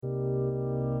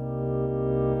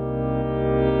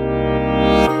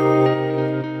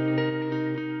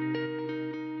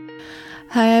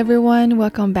everyone,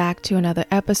 welcome back to another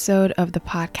episode of the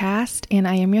podcast, and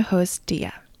I am your host,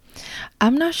 Dia.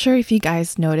 I'm not sure if you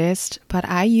guys noticed, but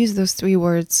I use those three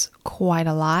words quite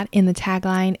a lot in the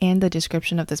tagline and the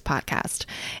description of this podcast,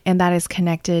 and that is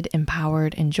connected,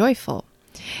 empowered, and joyful.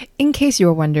 In case you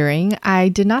were wondering, I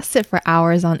did not sit for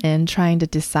hours on end trying to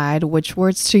decide which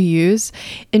words to use.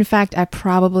 In fact, I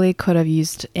probably could have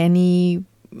used any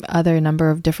other number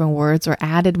of different words or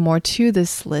added more to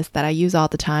this list that I use all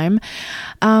the time.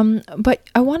 But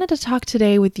I wanted to talk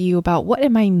today with you about what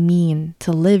it might mean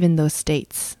to live in those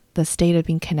states, the state of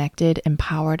being connected,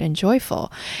 empowered, and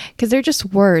joyful. Because they're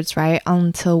just words, right?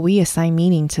 Until we assign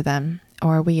meaning to them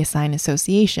or we assign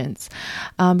associations.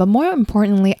 But more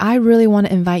importantly, I really want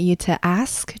to invite you to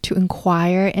ask, to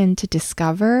inquire, and to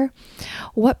discover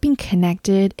what being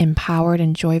connected, empowered,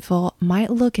 and joyful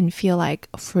might look and feel like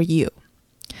for you,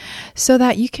 so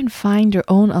that you can find your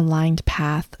own aligned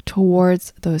path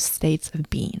towards those states of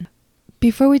being.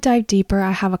 Before we dive deeper,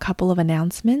 I have a couple of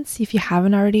announcements. If you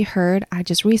haven't already heard, I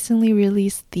just recently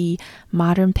released the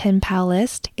Modern Pen Pal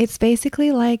list. It's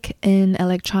basically like an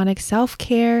electronic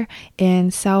self-care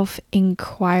and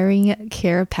self-inquiring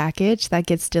care package that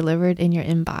gets delivered in your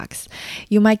inbox.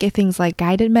 You might get things like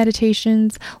guided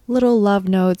meditations, little love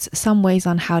notes, some ways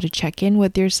on how to check in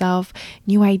with yourself,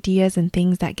 new ideas and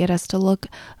things that get us to look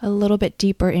a little bit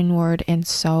deeper inward, and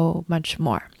so much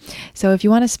more. So if you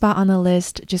want a spot on the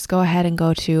list, just go ahead and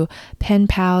go to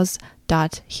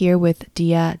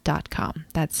penpals.herewithdia.com.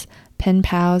 That's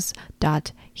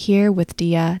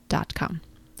penpals.herewithdia.com.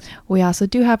 We also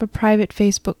do have a private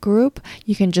Facebook group.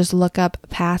 You can just look up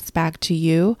Paths Back to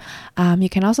You. You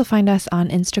can also find us on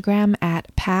Instagram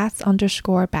at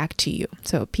paths_back to you.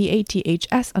 So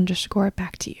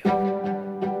PATHS_back to you.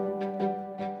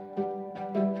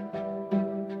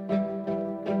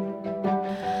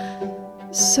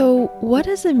 So what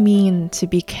does it mean to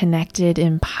be connected,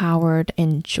 empowered,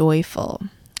 and joyful?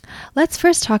 Let's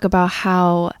first talk about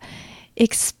how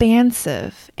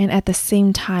expansive and at the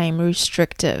same time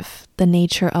restrictive the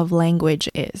nature of language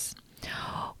is.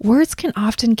 Words can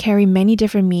often carry many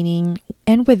different meanings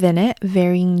and within it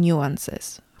varying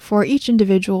nuances. For each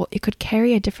individual, it could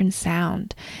carry a different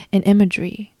sound and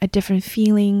imagery, a different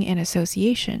feeling and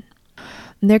association.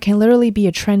 And there can literally be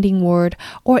a trending word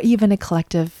or even a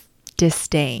collective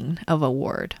disdain of a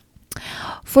word.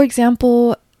 For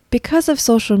example, because of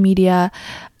social media,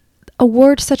 a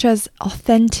word such as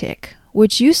authentic,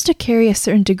 which used to carry a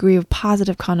certain degree of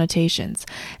positive connotations,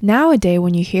 nowadays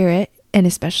when you hear it, and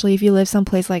especially if you live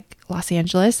someplace like Los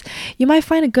Angeles, you might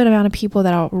find a good amount of people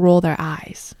that'll roll their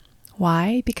eyes.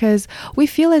 Why? Because we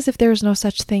feel as if there is no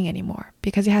such thing anymore,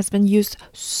 because it has been used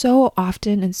so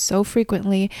often and so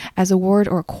frequently as a word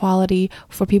or a quality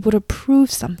for people to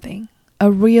prove something. A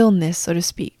realness, so to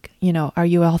speak. You know, are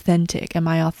you authentic? Am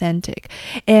I authentic?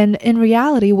 And in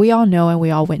reality, we all know and we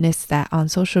all witness that on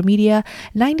social media,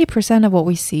 90% of what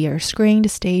we see are screened,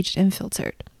 staged, and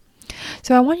filtered.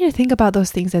 So I want you to think about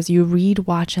those things as you read,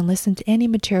 watch, and listen to any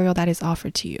material that is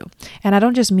offered to you. And I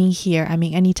don't just mean here, I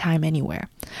mean anytime, anywhere.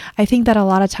 I think that a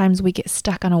lot of times we get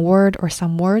stuck on a word or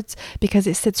some words because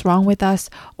it sits wrong with us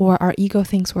or our ego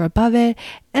thinks we're above it,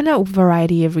 and a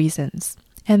variety of reasons.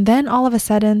 And then all of a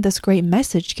sudden, this great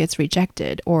message gets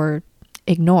rejected or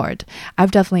ignored. I've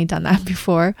definitely done that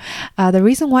before. The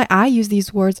reason why I use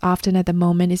these words often at the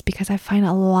moment is because I find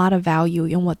a lot of value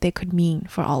in what they could mean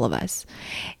for all of us.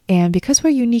 And because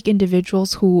we're unique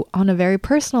individuals who, on a very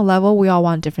personal level, we all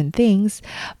want different things.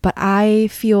 But I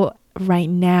feel right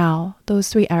now, those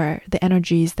three are the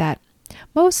energies that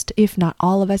most, if not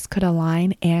all of us, could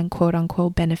align and quote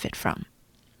unquote benefit from.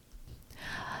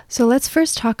 So let's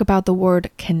first talk about the word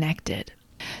connected.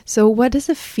 So what does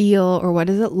it feel or what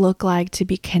does it look like to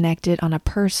be connected on a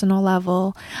personal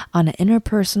level, on an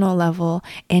interpersonal level,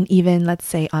 and even, let's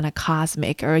say, on a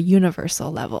cosmic or a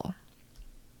universal level?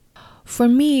 For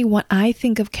me, when I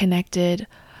think of connected,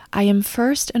 I am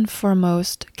first and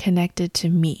foremost connected to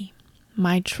me,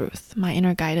 my truth, my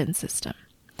inner guidance system.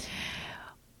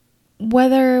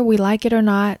 Whether we like it or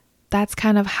not, that's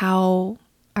kind of how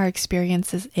our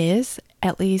experiences is.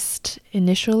 At least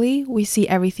initially, we see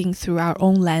everything through our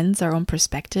own lens, our own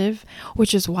perspective,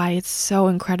 which is why it's so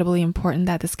incredibly important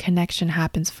that this connection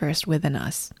happens first within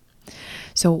us.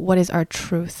 So what is our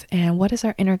truth and what does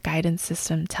our inner guidance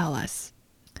system tell us?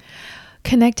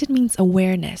 Connected means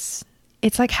awareness.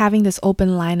 It's like having this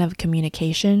open line of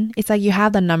communication. It's like you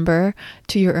have the number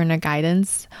to your inner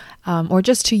guidance, or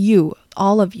just to you,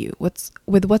 all of you, with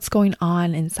what's going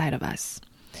on inside of us.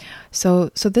 So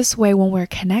this way, when we're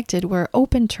connected, we're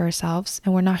open to ourselves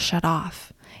and we're not shut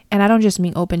off. And I don't just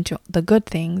mean open to the good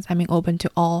things. I mean open to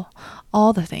all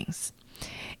the things.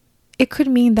 It could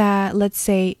mean that, let's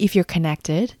say, if you're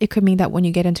connected, it could mean that when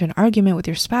you get into an argument with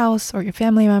your spouse or your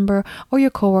family member or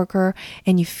your coworker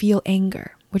and you feel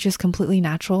anger, which is completely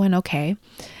natural and okay.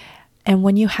 And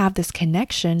when you have this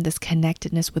connection, this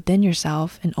connectedness within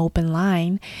yourself, an open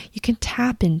line, you can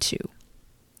tap into.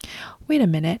 Wait a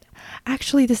minute,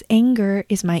 actually this anger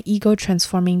is my ego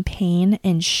transforming pain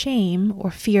and shame or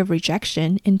fear of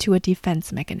rejection into a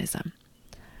defense mechanism.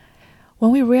 When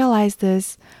we realize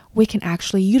this, we can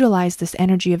actually utilize this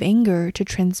energy of anger to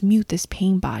transmute this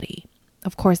pain body.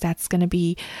 Of course, that's going to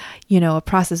be, a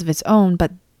process of its own,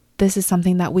 but this is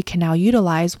something that we can now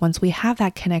utilize once we have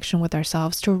that connection with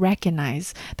ourselves to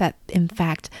recognize that, in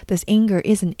fact, this anger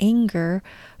isn't anger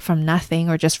from nothing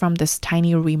or just from this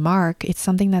tiny remark. It's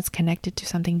something that's connected to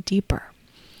something deeper.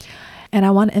 And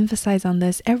I want to emphasize on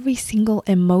this, every single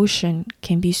emotion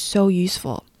can be so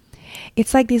useful.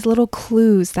 It's like these little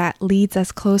clues that leads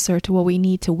us closer to what we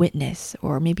need to witness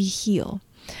or maybe heal.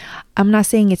 I'm not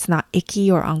saying it's not icky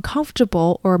or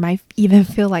uncomfortable or might even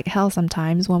feel like hell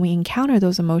sometimes when we encounter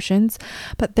those emotions,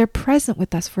 but they're present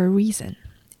with us for a reason.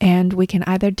 And we can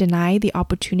either deny the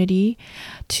opportunity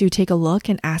to take a look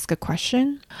and ask a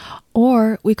question,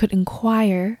 or we could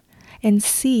inquire and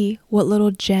see what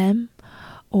little gem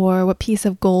or what piece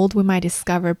of gold we might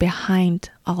discover behind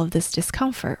all of this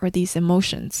discomfort or these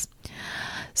emotions.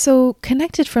 So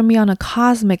connected for me on a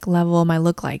cosmic level might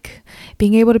look like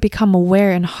being able to become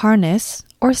aware and harness,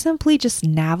 or simply just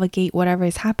navigate whatever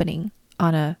is happening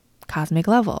on a cosmic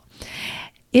level.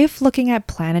 If looking at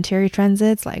planetary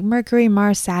transits like Mercury,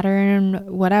 Mars, Saturn,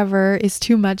 whatever is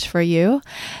too much for you,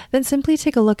 then simply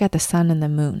take a look at the sun and the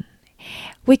moon.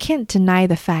 We can't deny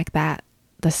the fact that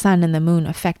the sun and the moon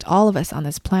affect all of us on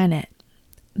this planet.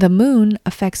 The moon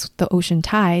affects the ocean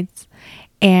tides,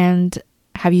 and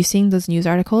have you seen those news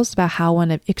articles about how when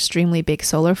an extremely big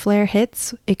solar flare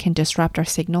hits, it can disrupt our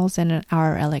signals and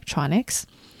our electronics?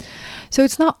 So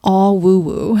it's not all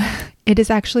woo-woo. It is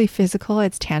actually physical,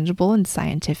 it's tangible and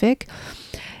scientific.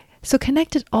 So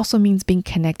connected also means being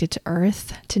connected to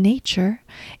Earth, to nature,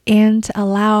 and to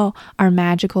allow our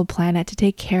magical planet to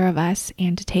take care of us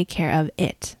and to take care of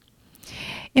it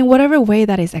in whatever way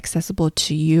that is accessible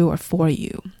to you or for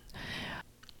you.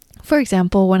 For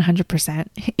example, 100%,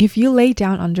 if you lay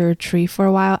down under a tree for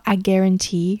a while, I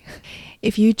guarantee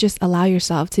if you just allow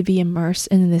yourself to be immersed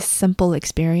in this simple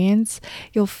experience,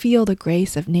 you'll feel the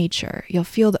grace of nature. You'll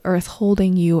feel the earth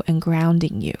holding you and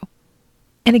grounding you.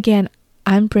 And again,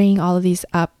 I'm bringing all of these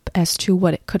up as to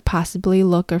what it could possibly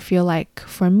look or feel like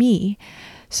for me.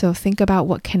 So think about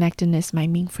what connectedness might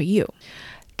mean for you.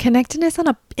 Connectedness on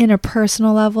an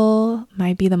interpersonal level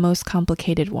might be the most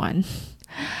complicated one.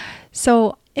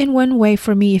 So in one way,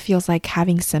 for me, it feels like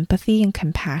having sympathy and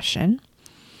compassion.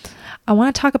 I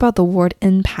want to talk about the word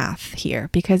empath here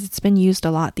because it's been used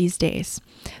a lot these days.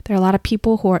 There are a lot of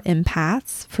people who are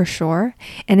empaths, for sure,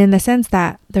 and in the sense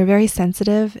that they're very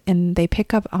sensitive and they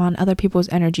pick up on other people's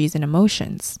energies and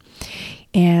emotions.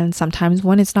 And sometimes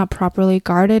when it's not properly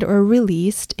guarded or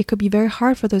released, it could be very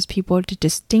hard for those people to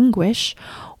distinguish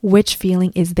which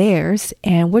feeling is theirs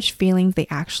and which feelings they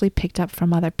actually picked up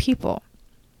from other people.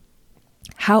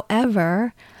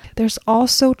 However, there's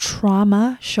also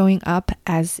trauma showing up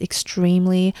as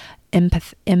extremely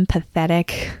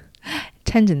empathetic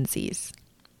tendencies.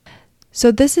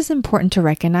 So this is important to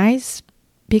recognize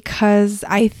because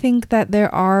I think that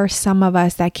there are some of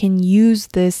us that can use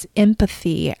this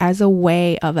empathy as a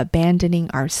way of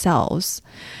abandoning ourselves.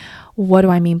 What do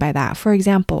I mean by that? For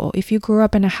example, if you grew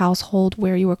up in a household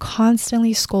where you were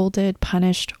constantly scolded,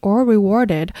 punished, or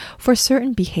rewarded for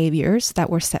certain behaviors that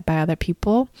were set by other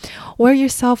people, where your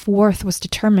self-worth was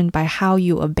determined by how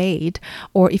you obeyed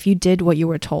or if you did what you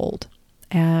were told.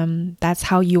 That's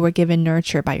how you were given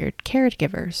nurture by your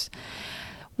caregivers.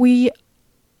 We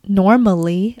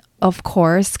normally, of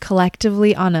course,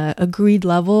 collectively on an agreed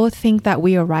level, think that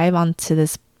we arrive onto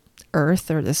this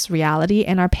earth or this reality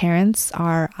and our parents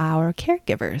are our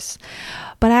caregivers.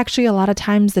 But actually a lot of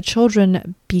times the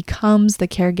children becomes the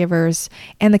caregivers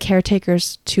and the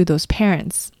caretakers to those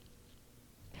parents.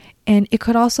 And it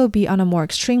could also be on a more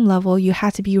extreme level. You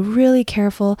have to be really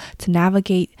careful to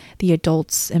navigate the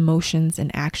adults' emotions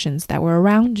and actions that were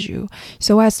around you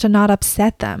so as to not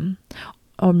upset them,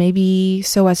 or maybe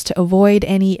so as to avoid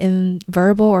any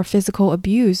verbal or physical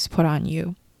abuse put on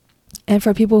you. And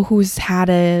for people who's had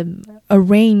a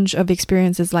range of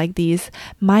experiences like these,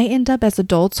 might end up as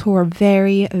adults who are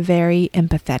very, very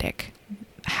empathetic,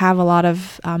 have a lot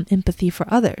of empathy for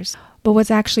others. But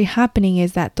what's actually happening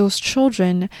is that those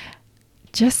children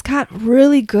just got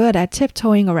really good at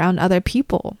tiptoeing around other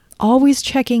people, always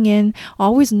checking in,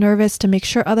 always nervous to make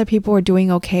sure other people are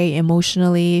doing okay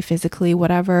emotionally, physically,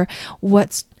 whatever.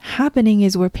 What's happening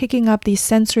is we're picking up these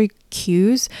sensory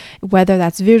cues, whether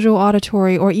that's visual,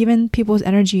 auditory, or even people's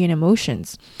energy and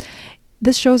emotions.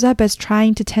 This shows up as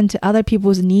trying to tend to other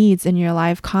people's needs in your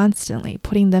life constantly,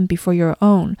 putting them before your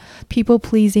own, people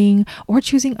pleasing, or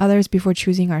choosing others before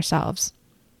choosing ourselves.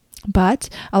 But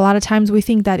a lot of times we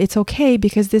think that it's okay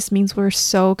because this means we're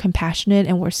so compassionate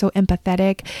and we're so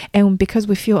empathetic, and because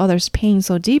we feel others' pain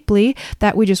so deeply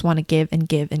that we just want to give and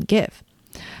give and give.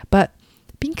 But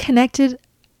being connected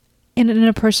in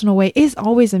a personal way is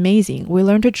always amazing. We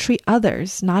learn to treat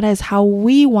others not as how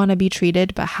we want to be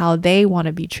treated, but how they want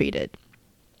to be treated.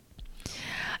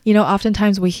 You know,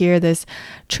 oftentimes we hear this,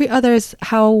 treat others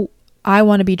how I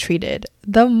want to be treated.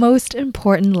 The most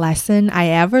important lesson I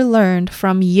ever learned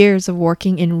from years of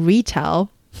working in retail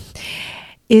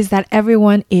is that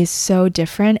everyone is so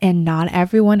different and not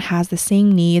everyone has the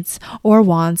same needs or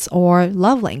wants or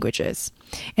love languages.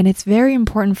 And it's very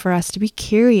important for us to be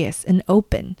curious and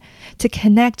open, to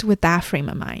connect with that frame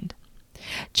of mind.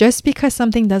 Just because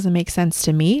something doesn't make sense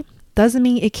to me doesn't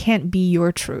mean it can't be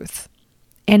your truth.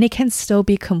 And it can still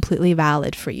be completely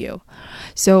valid for you.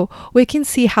 So we can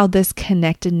see how this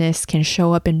connectedness can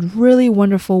show up in really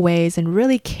wonderful ways and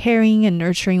really caring and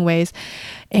nurturing ways.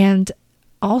 And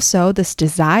also this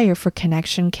desire for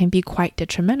connection can be quite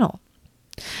detrimental.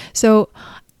 So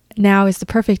now is the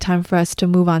perfect time for us to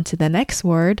move on to the next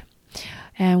word.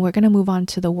 And we're going to move on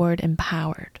to the word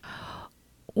empowered.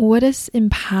 What does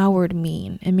empowered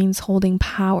mean? It means holding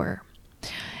power.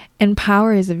 And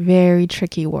power is a very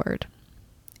tricky word.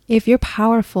 If you're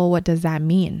powerful, what does that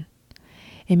mean?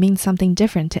 It means something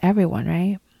different to everyone,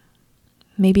 right?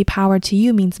 Maybe power to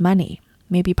you means money.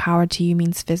 Maybe power to you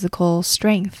means physical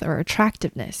strength or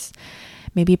attractiveness.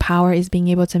 Maybe power is being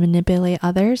able to manipulate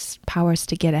others. Power is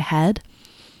to get ahead.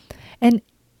 And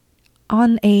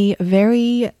on a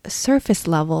very surface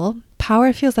level,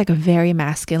 power feels like a very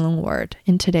masculine word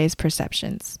in today's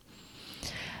perceptions.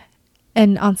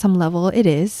 And on some level, it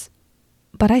is.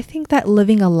 But I think that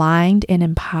living aligned and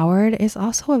empowered is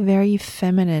also a very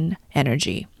feminine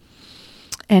energy.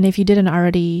 And if you didn't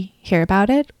already hear about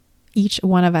it, each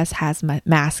one of us has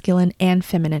masculine and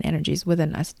feminine energies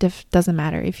within us. Doesn't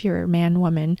matter if you're a man,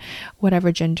 woman,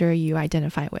 whatever gender you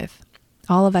identify with.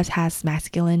 All of us has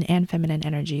masculine and feminine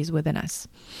energies within us.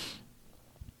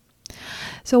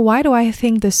 So why do I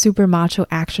think the super macho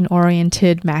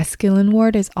action-oriented masculine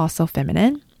word is also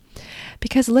feminine?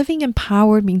 Because living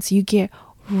empowered means you get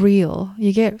real.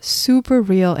 You get super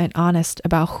real and honest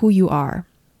about who you are.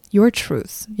 Your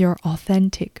truths, your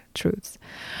authentic truths.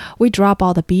 We drop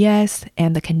all the BS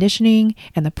and the conditioning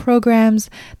and the programs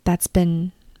that's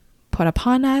been put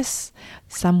upon us,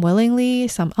 some willingly,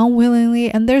 some unwillingly,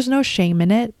 and there's no shame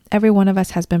in it. Every one of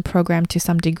us has been programmed to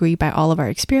some degree by all of our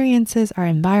experiences, our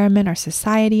environment, our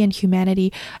society, and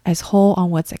humanity as whole on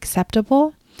what's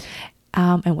acceptable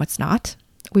and what's not.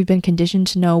 We've been conditioned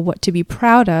to know what to be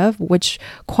proud of, which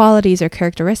qualities or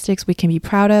characteristics we can be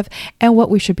proud of, and what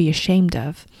we should be ashamed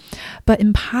of. But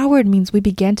empowered means we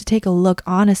begin to take a look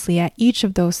honestly at each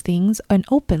of those things and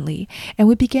openly, and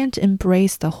we begin to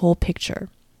embrace the whole picture.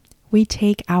 We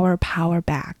take our power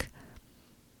back.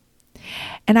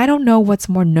 And I don't know what's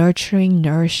more nurturing,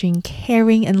 nourishing,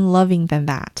 caring, and loving than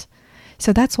that.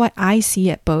 So that's why I see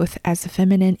it both as a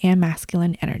feminine and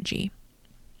masculine energy.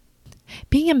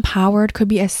 Being empowered could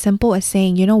be as simple as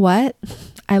saying, you know what?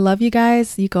 I love you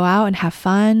guys. You go out and have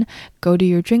fun, go do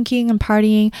your drinking and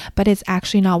partying, but it's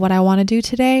actually not what I want to do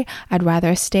today. I'd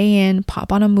rather stay in,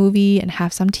 pop on a movie, and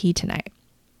have some tea tonight.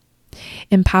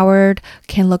 Empowered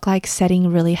can look like setting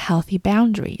really healthy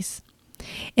boundaries.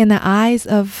 In the eyes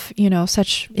of,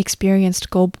 such experienced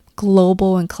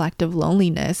global and collective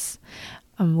loneliness,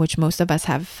 which most of us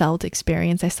have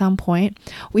experienced at some point,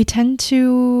 we tend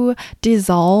to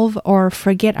dissolve or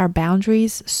forget our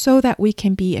boundaries so that we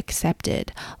can be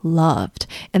accepted, loved,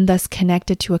 and thus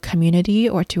connected to a community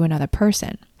or to another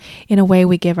person. In a way,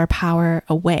 we give our power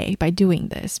away by doing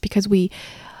this because we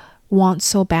want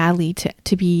so badly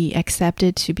to be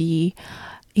accepted, to be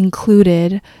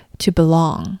included, to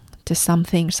belong to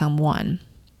something, someone.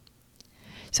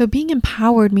 So being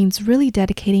empowered means really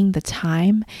dedicating the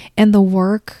time and the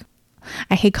work.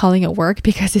 I hate calling it work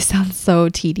because it sounds so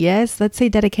tedious. Let's say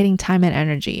dedicating time and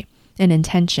energy and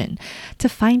intention to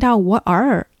find out what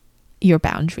are your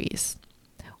boundaries.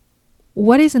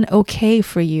 What is an okay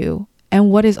for you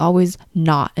and what is always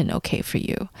not an okay for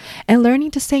you. And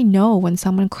learning to say no when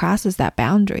someone crosses that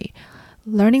boundary.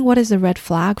 Learning what is a red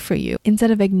flag for you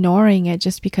instead of ignoring it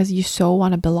just because you so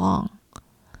want to belong.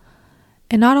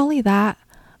 And not only that,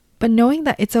 But knowing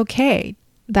that it's okay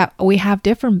that we have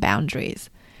different boundaries,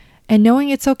 and knowing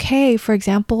it's okay, for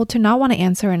example, to not want to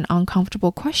answer an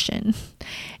uncomfortable question.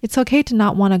 It's okay to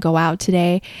not want to go out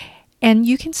today, and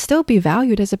you can still be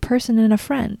valued as a person and a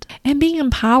friend. And being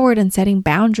empowered and setting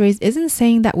boundaries isn't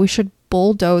saying that we should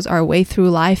bulldoze our way through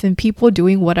life and people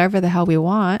doing whatever the hell we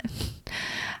want.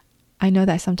 I know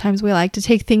that sometimes we like to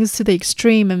take things to the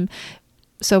extreme and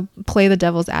so play the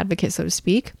devil's advocate, so to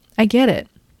speak. I get it.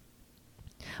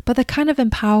 But the kind of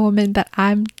empowerment that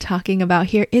I'm talking about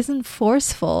here isn't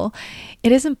forceful.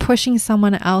 It isn't pushing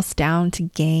someone else down to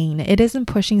gain. It isn't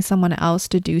pushing someone else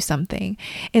to do something.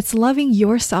 It's loving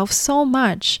yourself so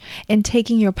much and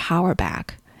taking your power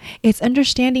back. It's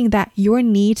understanding that your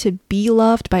need to be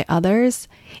loved by others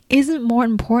isn't more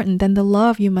important than the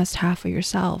love you must have for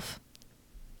yourself.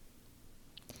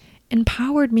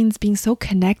 Empowered means being so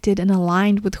connected and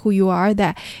aligned with who you are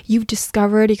that you've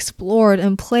discovered, explored,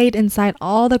 and played inside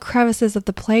all the crevices of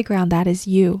the playground that is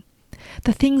you.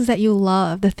 The things that you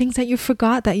love, the things that you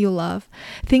forgot that you love,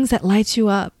 things that light you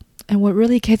up, and what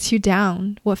really gets you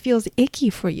down, what feels icky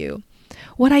for you.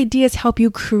 What ideas help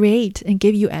you create and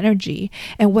give you energy,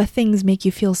 and what things make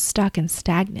you feel stuck and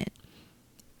stagnant.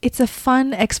 It's a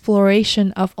fun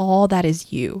exploration of all that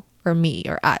is you, or me,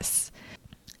 or us.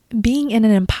 Being in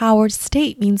an empowered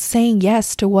state means saying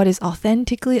yes to what is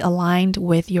authentically aligned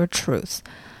with your truth,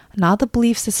 not the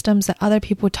belief systems that other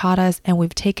people taught us and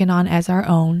we've taken on as our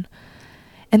own.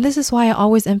 And this is why I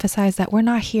always emphasize that we're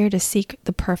not here to seek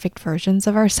the perfect versions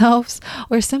of ourselves.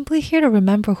 We're simply here to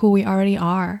remember who we already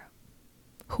are.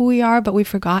 Who we are, but we've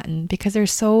forgotten because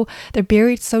they're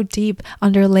buried so deep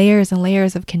under layers and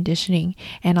layers of conditioning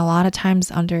and a lot of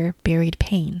times under buried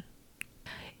pain.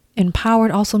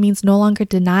 Empowered also means no longer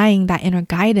denying that inner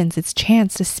guidance its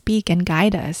chance to speak and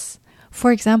guide us.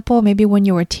 For example, maybe when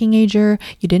you were a teenager,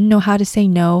 you didn't know how to say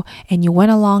no, and you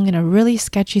went along in a really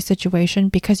sketchy situation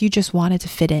because you just wanted to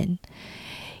fit in.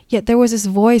 Yet there was this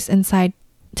voice inside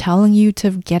telling you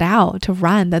to get out, to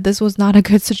run, that this was not a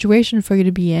good situation for you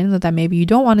to be in, that maybe you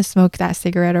don't want to smoke that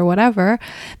cigarette or whatever.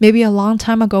 Maybe a long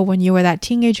time ago when you were that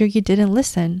teenager, you didn't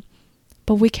listen.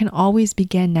 But we can always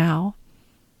begin now.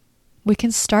 We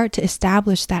can start to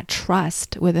establish that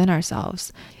trust within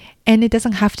ourselves. And it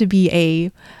doesn't have to be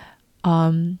a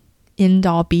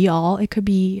end-all be-all. It could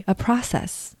be a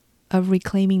process of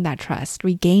reclaiming that trust,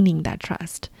 regaining that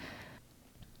trust.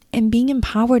 And being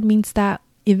empowered means that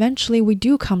eventually we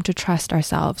do come to trust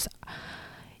ourselves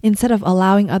instead of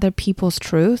allowing other people's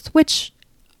truth, which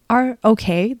are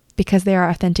okay because they are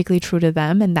authentically true to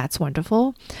them, and that's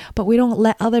wonderful. But we don't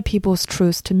let other people's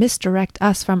truths to misdirect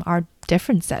us from our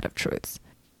different set of truths.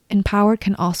 Empowered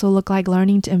can also look like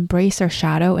learning to embrace our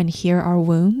shadow and heal our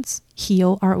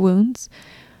wounds.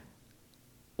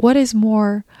 What is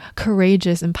more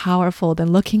courageous and powerful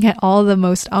than looking at all the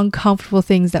most uncomfortable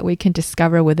things that we can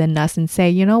discover within us and say,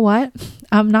 you know what?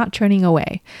 I'm not turning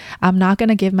away. I'm not going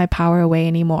to give my power away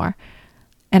anymore.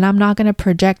 And I'm not going to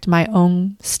project my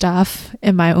own stuff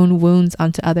and my own wounds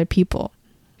onto other people.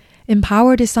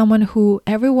 Empowered is someone who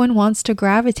everyone wants to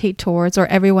gravitate towards, or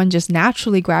everyone just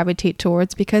naturally gravitate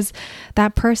towards, because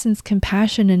that person's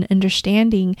compassion and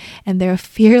understanding and their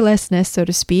fearlessness, so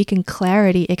to speak, and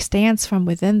clarity extends from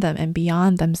within them and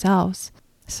beyond themselves.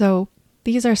 So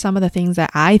these are some of the things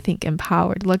that I think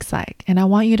empowered looks like. And I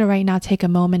want you to right now take a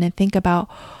moment and think about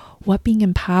what being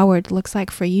empowered looks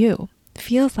like for you,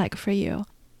 feels like for you.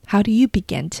 How do you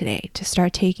begin today to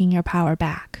start taking your power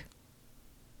back?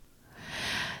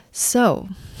 So,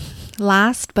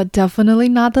 last but definitely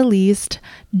not the least,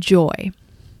 joy.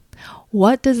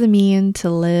 What does it mean to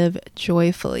live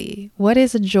joyfully? What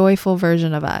is a joyful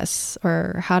version of us?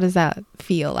 Or how does that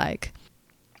feel like?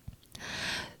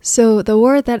 So the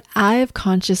word that I've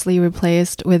consciously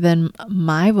replaced within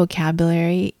my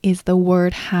vocabulary is the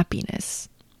word happiness.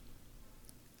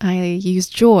 I use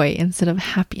joy instead of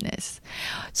happiness.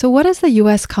 So what does the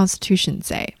US Constitution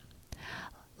say?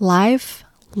 Life,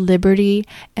 liberty,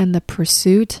 and the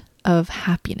pursuit of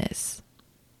happiness.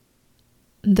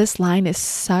 This line is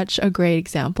such a great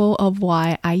example of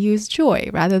why I use joy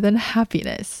rather than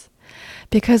happiness,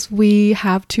 because we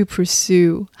have to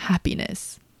pursue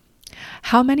happiness.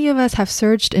 How many of us have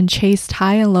searched and chased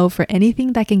high and low for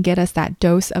anything that can get us that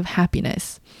dose of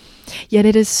happiness? Yet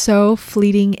it is so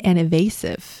fleeting and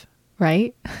evasive,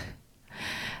 right?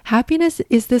 Happiness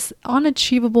is this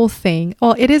unachievable thing.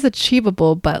 Well, it is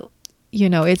achievable, but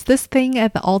it's this thing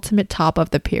at the ultimate top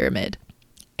of the pyramid.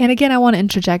 And again, I want to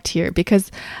interject here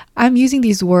because I'm using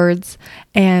these words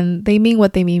and they mean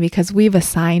what they mean because we've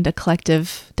assigned a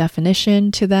collective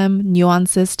definition to them,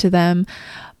 nuances to them.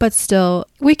 But still,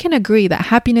 we can agree that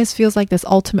happiness feels like this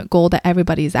ultimate goal that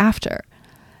everybody's after.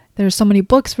 There's so many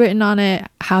books written on it,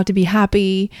 how to be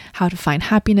happy, how to find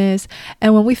happiness.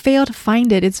 And when we fail to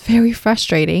find it, it's very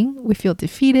frustrating. We feel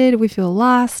defeated, we feel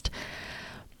lost.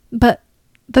 But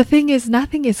the thing is,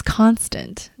 nothing is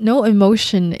constant. No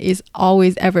emotion is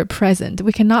always ever present.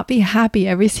 We cannot be happy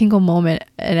every single moment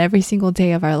and every single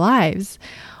day of our lives.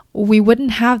 We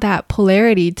wouldn't have that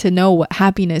polarity to know what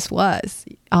happiness was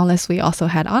unless we also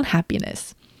had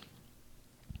unhappiness.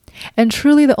 And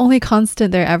truly the only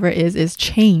constant there ever is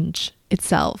change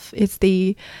itself. It's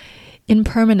the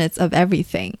impermanence of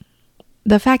everything.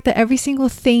 The fact that every single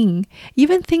thing,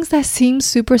 even things that seem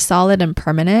super solid and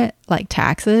permanent, like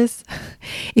taxes,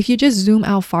 if you just zoom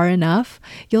out far enough,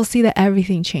 you'll see that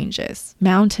everything changes.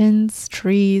 Mountains,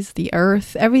 trees, the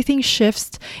earth, everything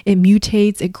shifts, it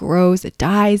mutates, it grows, it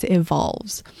dies, it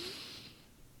evolves.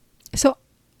 So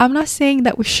I'm not saying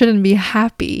that we shouldn't be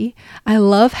happy. I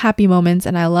love happy moments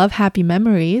and I love happy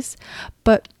memories,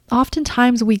 but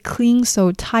oftentimes we cling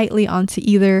so tightly onto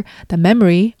either the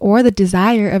memory or the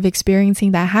desire of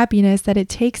experiencing that happiness that it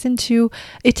takes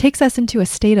us into a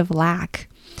state of lack,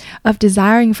 of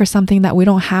desiring for something that we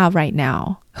don't have right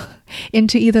now,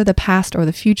 into either the past or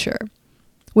the future,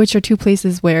 which are two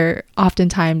places where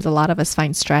oftentimes a lot of us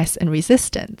find stress and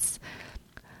resistance.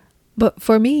 But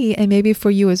for me, and maybe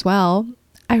for you as well,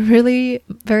 I really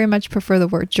very much prefer the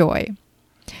word joy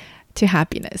to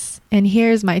happiness. And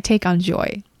here's my take on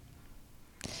joy.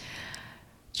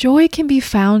 Joy can be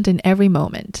found in every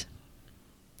moment.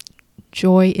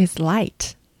 Joy is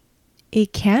light.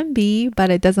 It can be, but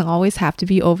it doesn't always have to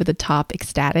be over the top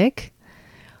ecstatic.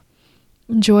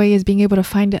 Joy is being able to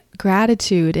find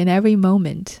gratitude in every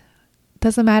moment.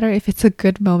 Doesn't matter if it's a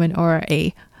good moment or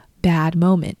a bad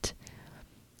moment.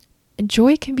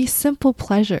 Joy can be simple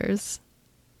pleasures.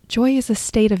 Joy is a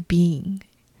state of being,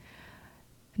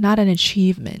 not an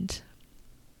achievement.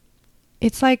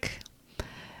 It's like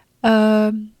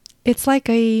a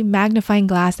magnifying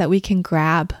glass that we can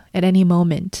grab at any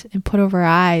moment and put over our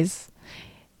eyes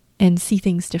and see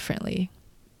things differently.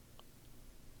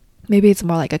 Maybe it's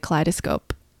more like a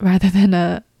kaleidoscope rather than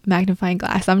a magnifying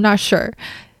glass. I'm not sure.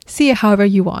 See it however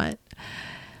you want.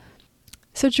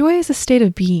 So joy is a state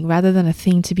of being rather than a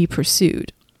thing to be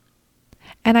pursued.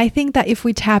 And I think that if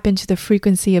we tap into the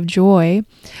frequency of joy,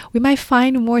 we might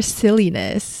find more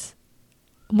silliness,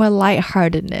 more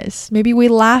lightheartedness. Maybe we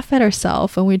laugh at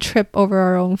ourselves when we trip over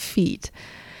our own feet.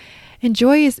 And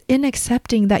joy is in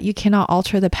accepting that you cannot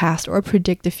alter the past or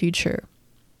predict the future.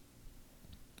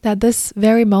 That this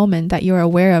very moment that you're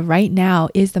aware of right now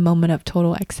is the moment of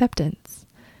total acceptance.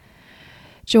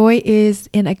 Joy is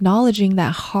in acknowledging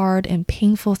that hard and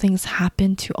painful things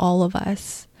happen to all of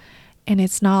us, and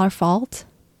it's not our fault,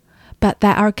 but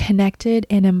that our connected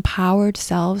and empowered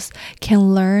selves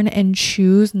can learn and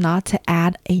choose not to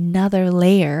add another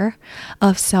layer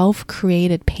of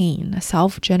self-created pain,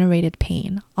 self-generated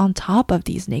pain on top of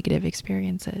these negative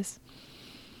experiences.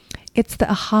 It's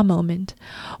the aha moment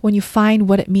when you find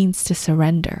what it means to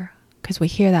surrender, because we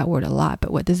hear that word a lot,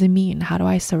 but what does it mean? How do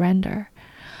I surrender?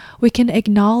 We can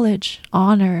acknowledge,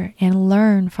 honor, and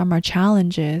learn from our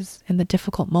challenges and the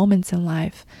difficult moments in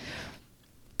life.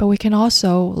 But we can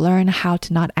also learn how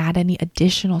to not add any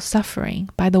additional suffering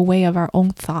by the way of our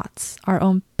own thoughts, our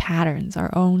own patterns,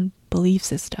 our own belief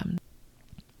system.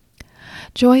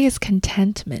 Joy is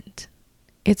contentment.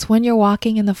 It's when you're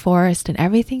walking in the forest and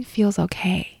everything feels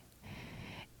okay.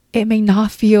 It may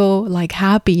not feel like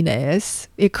happiness.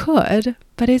 It could,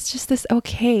 but it's just this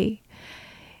okay.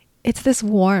 It's this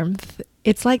warmth.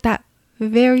 It's like that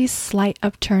very slight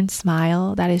upturned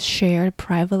smile that is shared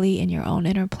privately in your own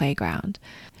inner playground.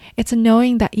 It's a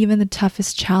knowing that even the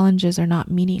toughest challenges are not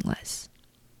meaningless.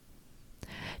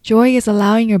 Joy is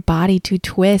allowing your body to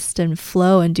twist and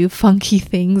flow and do funky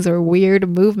things or weird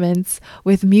movements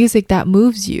with music that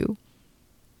moves you,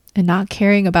 and not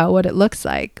caring about what it looks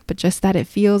like, but just that it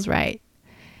feels right.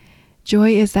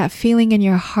 Joy is that feeling in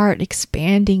your heart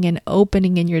expanding and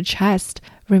opening in your chest,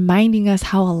 reminding us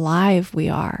how alive we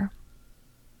are.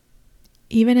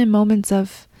 Even in moments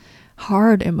of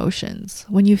hard emotions,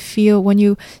 when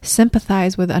you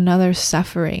sympathize with another's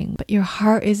suffering, but your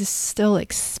heart is still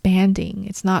expanding.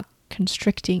 It's not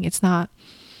constricting. It's not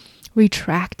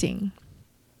retracting.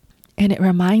 And it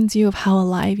reminds you of how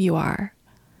alive you are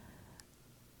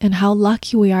and how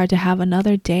lucky we are to have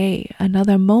another day,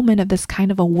 another moment of this kind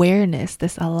of awareness,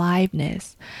 this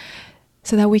aliveness,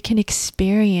 so that we can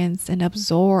experience and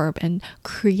absorb and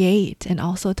create and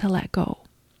also to let go.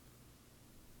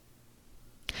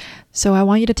 So I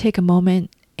want you to take a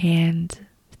moment and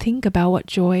think about what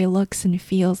joy looks and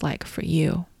feels like for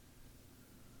you.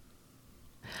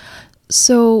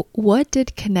 So, what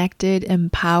did connected,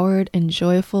 empowered, and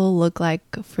joyful look like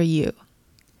for you?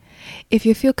 If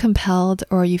you feel compelled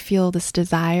or you feel this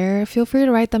desire, feel free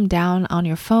to write them down on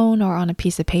your phone or on a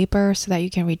piece of paper so that you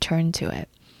can return to it.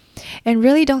 And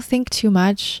really don't think too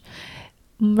much.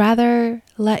 Rather,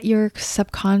 let your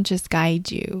subconscious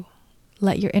guide you.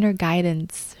 Let your inner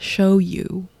guidance show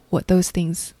you what those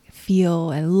things feel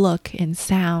and look and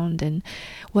sound and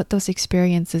what those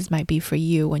experiences might be for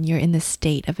you when you're in this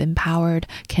state of empowered,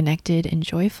 connected, and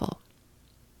joyful.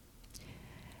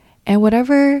 And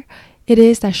whatever it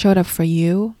is that showed up for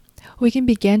you, we can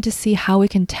begin to see how we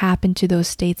can tap into those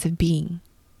states of being.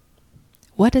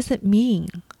 What does it mean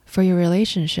for your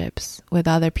relationships with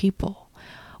other people?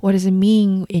 What does it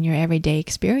mean in your everyday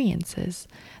experiences,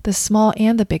 the small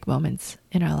and the big moments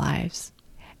in our lives?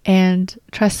 And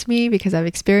trust me, because I've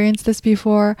experienced this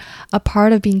before, a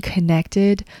part of being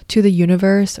connected to the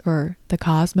universe or the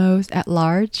cosmos at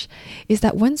large is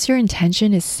that once your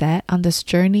intention is set on this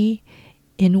journey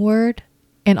inward,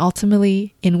 and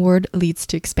ultimately inward leads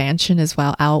to expansion as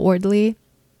well outwardly,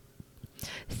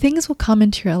 things will come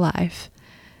into your life.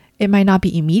 It might not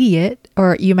be immediate,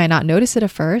 or you might not notice it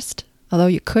at first, although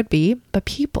you could be, but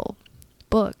people,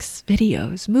 books,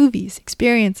 videos, movies,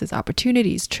 experiences,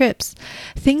 opportunities, trips,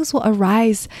 things will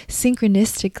arise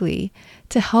synchronistically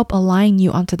to help align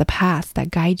you onto the paths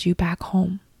that guide you back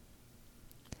home.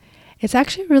 It's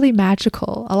actually really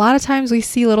magical. A lot of times we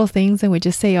see little things and we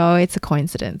just say, oh, it's a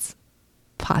coincidence.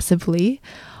 Possibly.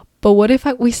 But what if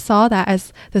we saw that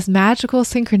as this magical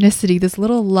synchronicity, this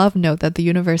little love note that the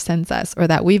universe sends us or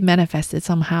that we've manifested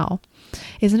somehow?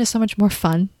 Isn't it so much more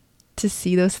fun to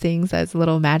see those things as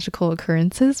little magical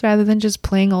occurrences rather than just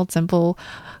plain old simple,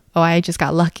 oh, I just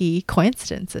got lucky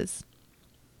coincidences?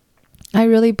 I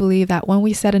really believe that when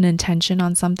we set an intention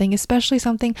on something, especially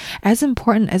something as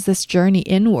important as this journey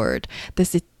inward,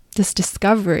 this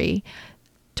discovery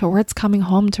towards coming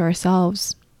home to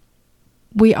ourselves,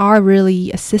 we are really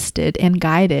assisted and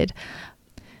guided.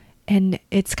 And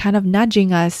it's kind of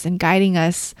nudging us and guiding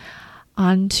us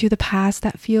onto the path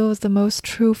that feels the most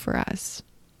true for us.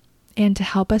 And to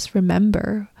help us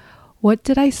remember, what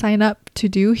did I sign up to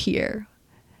do here?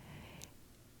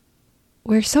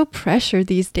 We're so pressured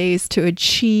these days to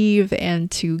achieve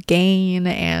and to gain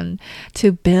and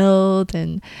to build,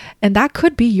 and that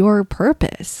could be your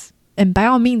purpose. And by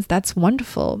all means, that's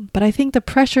wonderful. But I think the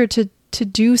pressure to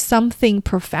do something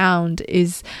profound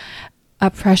is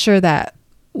a pressure that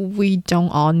we don't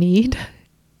all need,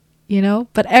 you know?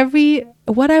 But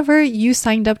whatever you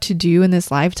signed up to do in this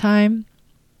lifetime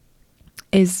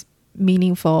is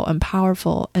meaningful and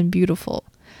powerful and beautiful.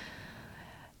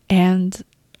 And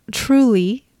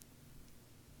truly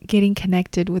getting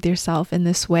connected with yourself in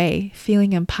this way,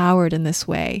 feeling empowered in this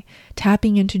way,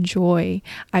 tapping into joy,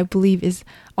 I believe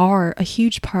are a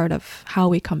huge part of how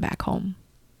we come back home.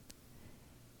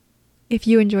 If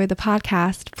you enjoyed the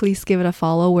podcast, please give it a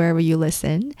follow wherever you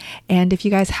listen. And if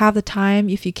you guys have the time,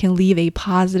 if you can leave a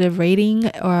positive rating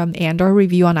and or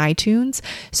review on iTunes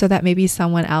so that maybe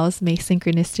someone else may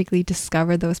synchronistically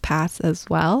discover those paths as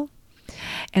well.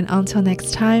 And until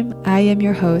next time, I am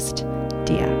your host,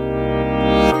 Dia.